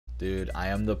Dude, I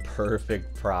am the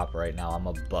perfect prop right now. I'm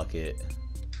a bucket.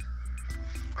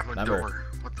 I'm a Remember, door.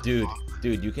 What the dude, fuck?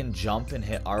 dude, you can jump and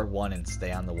hit R1 and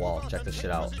stay on the wall. Check this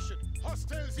shit out.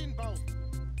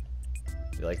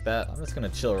 You like that? I'm just gonna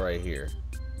chill right here.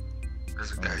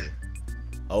 There's a guy.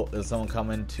 Oh, there's someone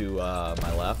coming to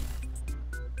my left.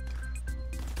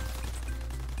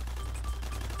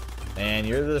 And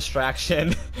you're the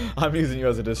distraction. I'm using you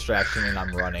as a distraction and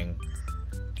I'm running.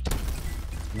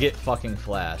 Get fucking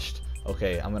flashed.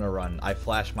 Okay, I'm gonna run. I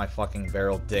flash my fucking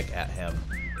barrel dick at him.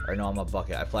 Or no, I'm a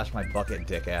bucket. I flash my bucket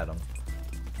dick at him.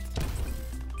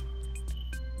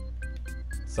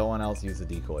 Someone else use a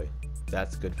decoy.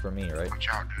 That's good for me, right? Watch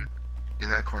out, dude. In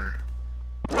that corner.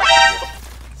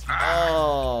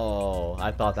 Oh,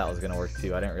 I thought that was gonna work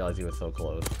too. I didn't realize he was so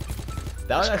close.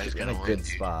 That was actually in a good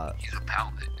spot. He's a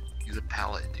pallet. He's a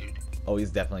pallet, dude. Oh,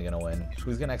 he's definitely gonna win.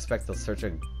 Who's gonna expect to search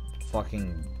a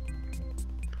fucking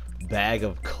bag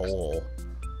of coal?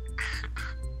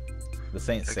 This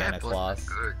ain't Santa Claus.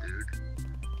 Good, dude.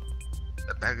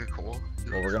 A bag of coal.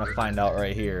 Well, we're gonna find out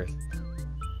right here.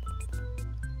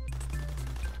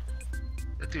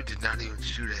 That dude did not even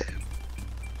shoot at him.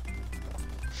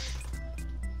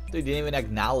 Dude, didn't even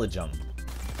acknowledge him.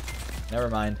 Never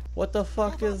mind. What the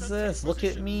fuck is this? Look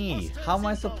at me. How am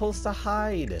I supposed to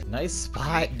hide? Nice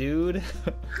spot, dude.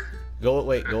 Go a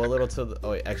little to the...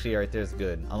 Oh, wait, actually, right there's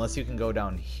good. Unless you can go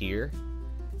down here.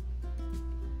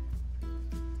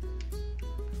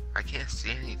 I can't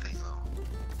see anything,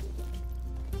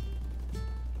 though.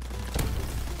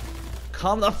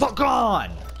 Come the fuck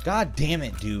on! God damn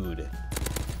it, dude.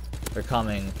 They're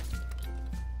coming.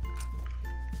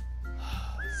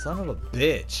 Son of a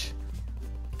bitch.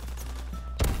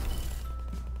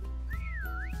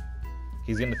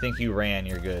 He's gonna think you ran,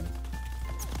 you're good.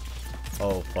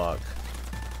 Oh, fuck.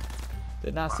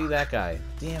 Did not see that guy.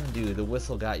 Damn, dude, the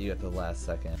whistle got you at the last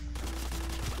second.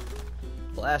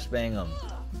 Flashbang him.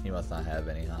 He must not have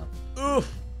any, huh?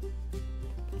 Oof!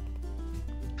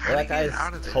 Well, that guy's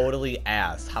totally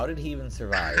ass. How did he even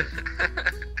survive?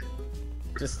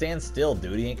 Just stand still,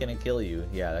 dude. He ain't gonna kill you.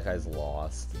 Yeah, that guy's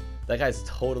lost. That guy's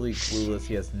totally clueless.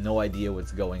 He has no idea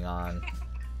what's going on.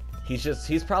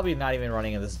 He's probably not even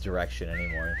running in this direction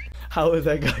anymore. How is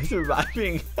that guy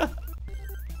surviving?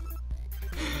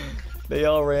 They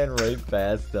all ran right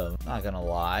past him. Not gonna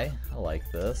lie, I like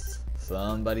this.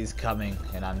 Somebody's coming,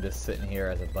 and I'm just sitting here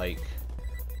as a bike.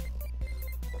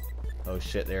 Oh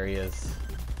shit, there he is.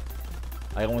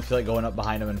 I almost feel like going up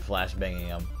behind him and flashbanging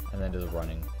him, and then just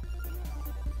running.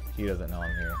 He doesn't know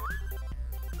I'm here.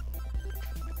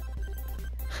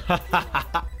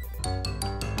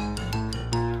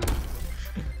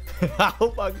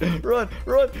 Oh fuck! Run!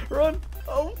 Run! Run!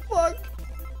 Oh fuck!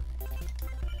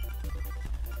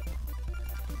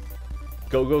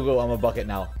 Go, go, go. I'm a bucket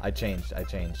now. I changed.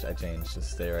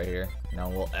 Just stay right here. No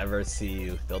one will ever see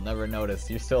you. They'll never notice.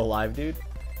 You're still alive, dude?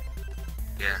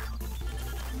 Yeah.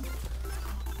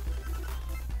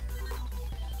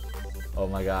 Oh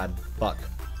my god. Fuck.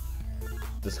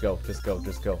 Just go. Just go.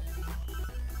 Just go.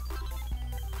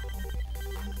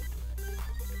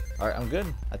 Alright, I'm good.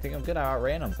 I think I'm good. I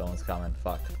outran him. Someone's coming.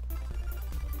 Fuck.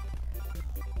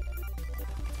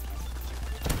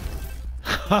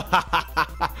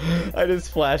 I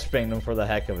just flashbanged him for the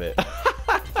heck of it.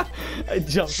 I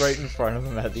jumped right in front of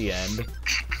him at the end.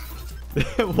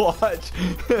 Watch.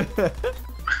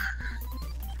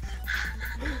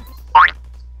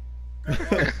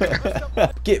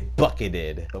 Get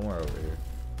bucketed. Somewhere over here.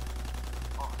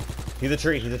 He's a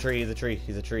tree. He's a tree. He's a tree.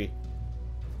 He's a tree.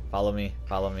 Follow me.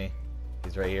 Follow me.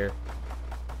 He's right here.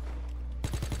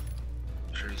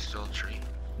 Sure he's still a tree?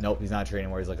 Nope, he's not a tree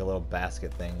anymore. He's like a little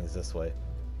basket thing. He's this way.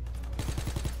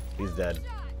 He's dead.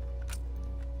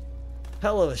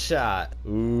 Hell of a shot.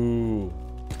 Ooh.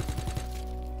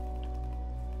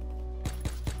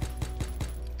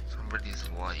 Somebody's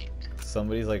white.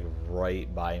 Somebody's like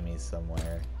right by me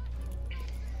somewhere.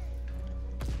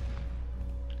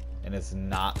 And it's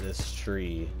not this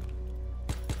tree.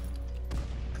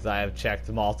 Because I have checked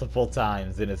multiple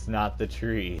times and it's not the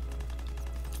tree.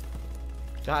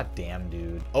 God damn,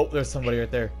 dude. Oh, there's somebody right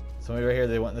there. Somebody right here.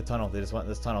 They went in the tunnel. They just went in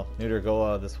this tunnel. Neuter,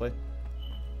 go this way.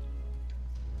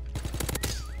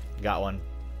 Got one.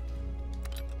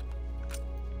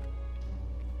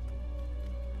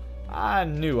 I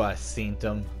knew I seen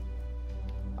him.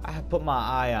 I put my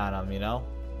eye on him, you know?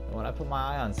 And when I put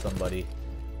my eye on somebody,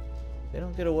 they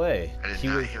don't get away. I did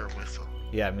not hear a whistle.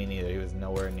 Yeah, me neither. He was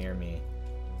nowhere near me.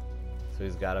 So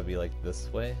he's got to be like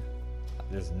this way.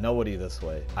 There's nobody this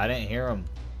way. I didn't hear him.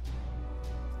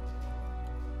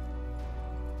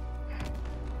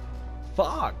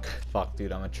 Fuck! Fuck,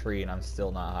 dude, I'm a tree and I'm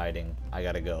still not hiding. I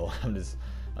gotta go. I'm just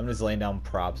laying down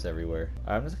props everywhere.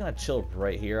 Alright, I'm just gonna chill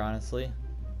right here, honestly.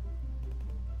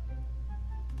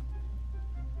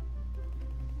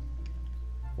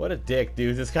 What a dick,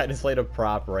 dude. This guy just laid a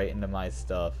prop right into my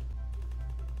stuff.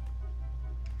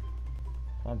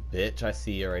 Come on, bitch. I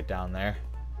see you right down there.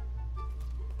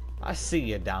 I see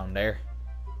you down there.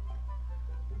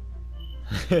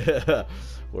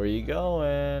 Where you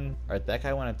going? Alright, that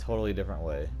guy went a totally different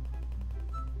way.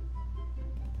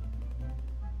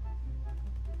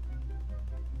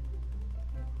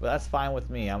 But that's fine with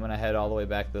me. I'm gonna head all the way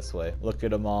back this way. Look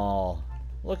at them all.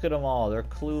 Look at them all. They're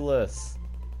clueless.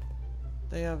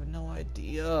 They have no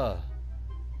idea.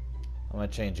 I'm gonna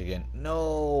change again.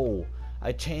 No!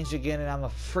 I changed again and I'm a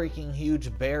freaking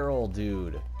huge barrel,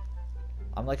 dude.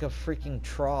 I'm like a freaking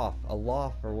trough, a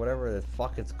loft, or whatever the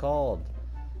fuck it's called.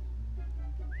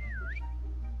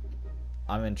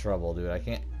 I'm in trouble, dude. I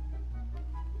can't...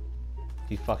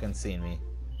 He fucking seen me.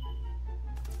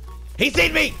 He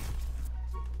seen me!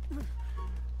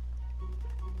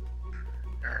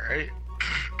 Alright.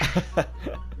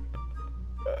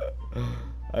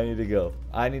 I need to go.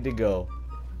 I need to go.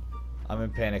 I'm in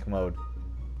panic mode.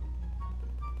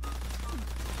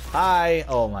 Hi!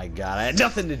 Oh my god, I had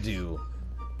nothing to do!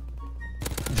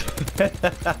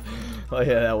 Oh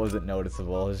yeah, that wasn't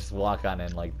noticeable. Just walk on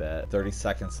in like that. 30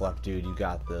 seconds left, dude. You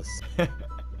got this.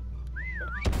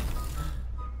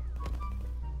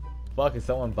 Fuck, is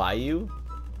someone by you?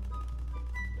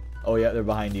 Oh yeah, they're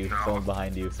behind you. No. Someone's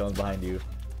behind you. Someone's behind you.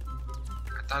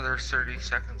 I thought there was 30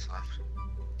 seconds left.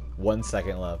 1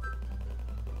 second left.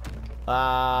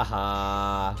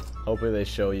 Aha. Hopefully they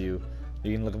show you.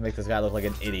 You can make this guy look like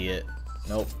an idiot.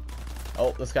 Nope.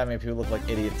 Oh, this guy made people look like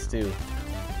idiots too.